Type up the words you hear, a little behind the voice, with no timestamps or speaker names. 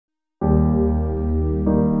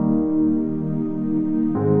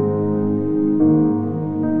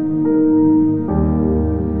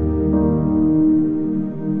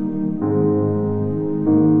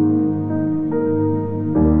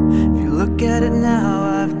that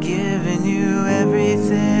now I've given you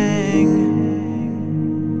everything,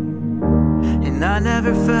 and I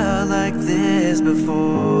never felt like this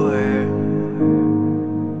before.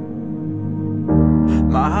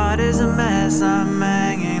 My heart is a mess, I'm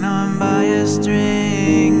hanging on by a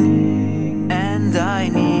string, and I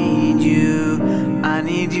need you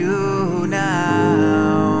now.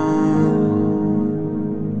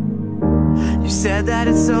 You said that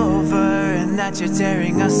it's over and that you're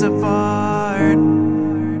tearing us apart.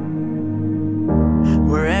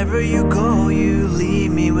 Wherever you go, you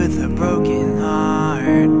leave me with a broken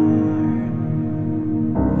heart.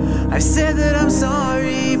 I said that I'm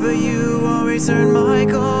sorry, but you always turn my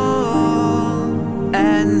call.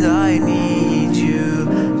 And I need you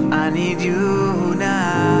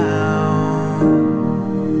now.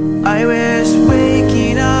 I wish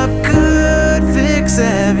waking up could fix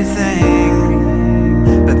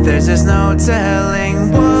everything, but there's just no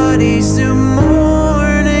telling what each new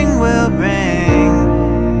morning will bring.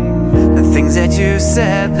 The things that you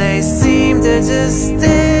said, they seem to just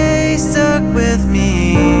stay stuck with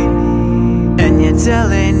me, and you're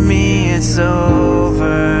telling me it's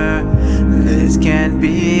over. This can't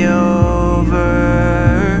be over.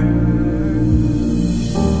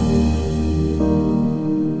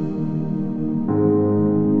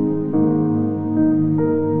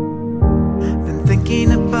 Been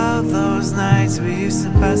thinking about those nights we used to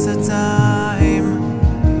pass the time.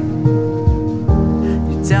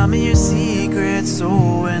 You tell me your secrets,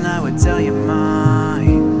 oh, and I would tell you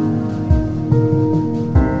mine.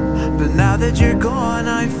 But now that you're gone,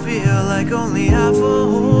 I feel like only half a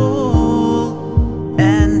whole.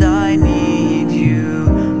 And I need you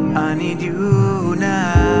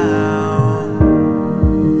now.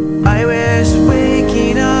 I wish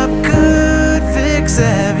waking up could fix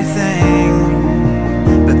everything,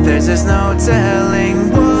 but there's just no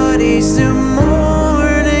telling what each new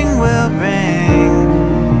morning will bring.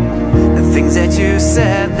 The things that you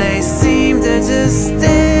said, they seem to just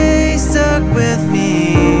stay stuck with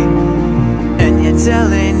me, and you're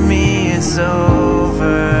telling me it's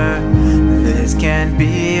over. This can't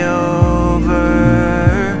be over.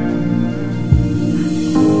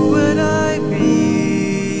 Who would I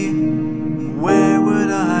be? Where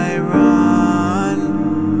would I run?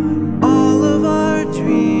 All of our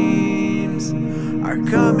dreams are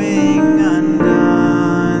coming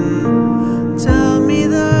undone. Tell me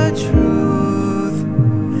the truth.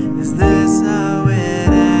 Is this how it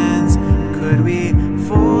ends? Could we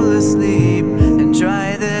fall asleep and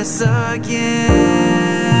try this again?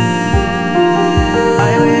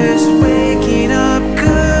 I wish waking up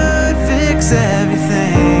could fix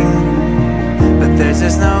everything, but there's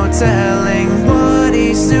just no telling what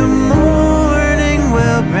each new morning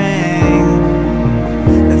will bring.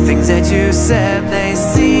 The things that you said, they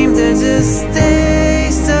seem to just stay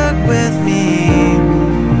stuck with me,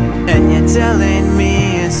 and you're telling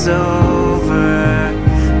me it's over.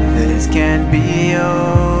 This can't be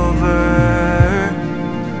over.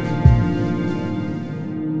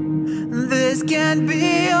 This can't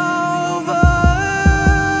be over.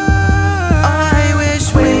 I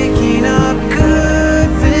wish waking up could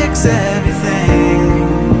fix everything,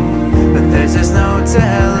 but there's just no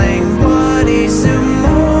telling what each new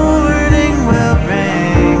morning will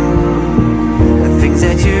bring. The things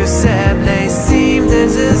that you said, they seem to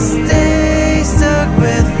just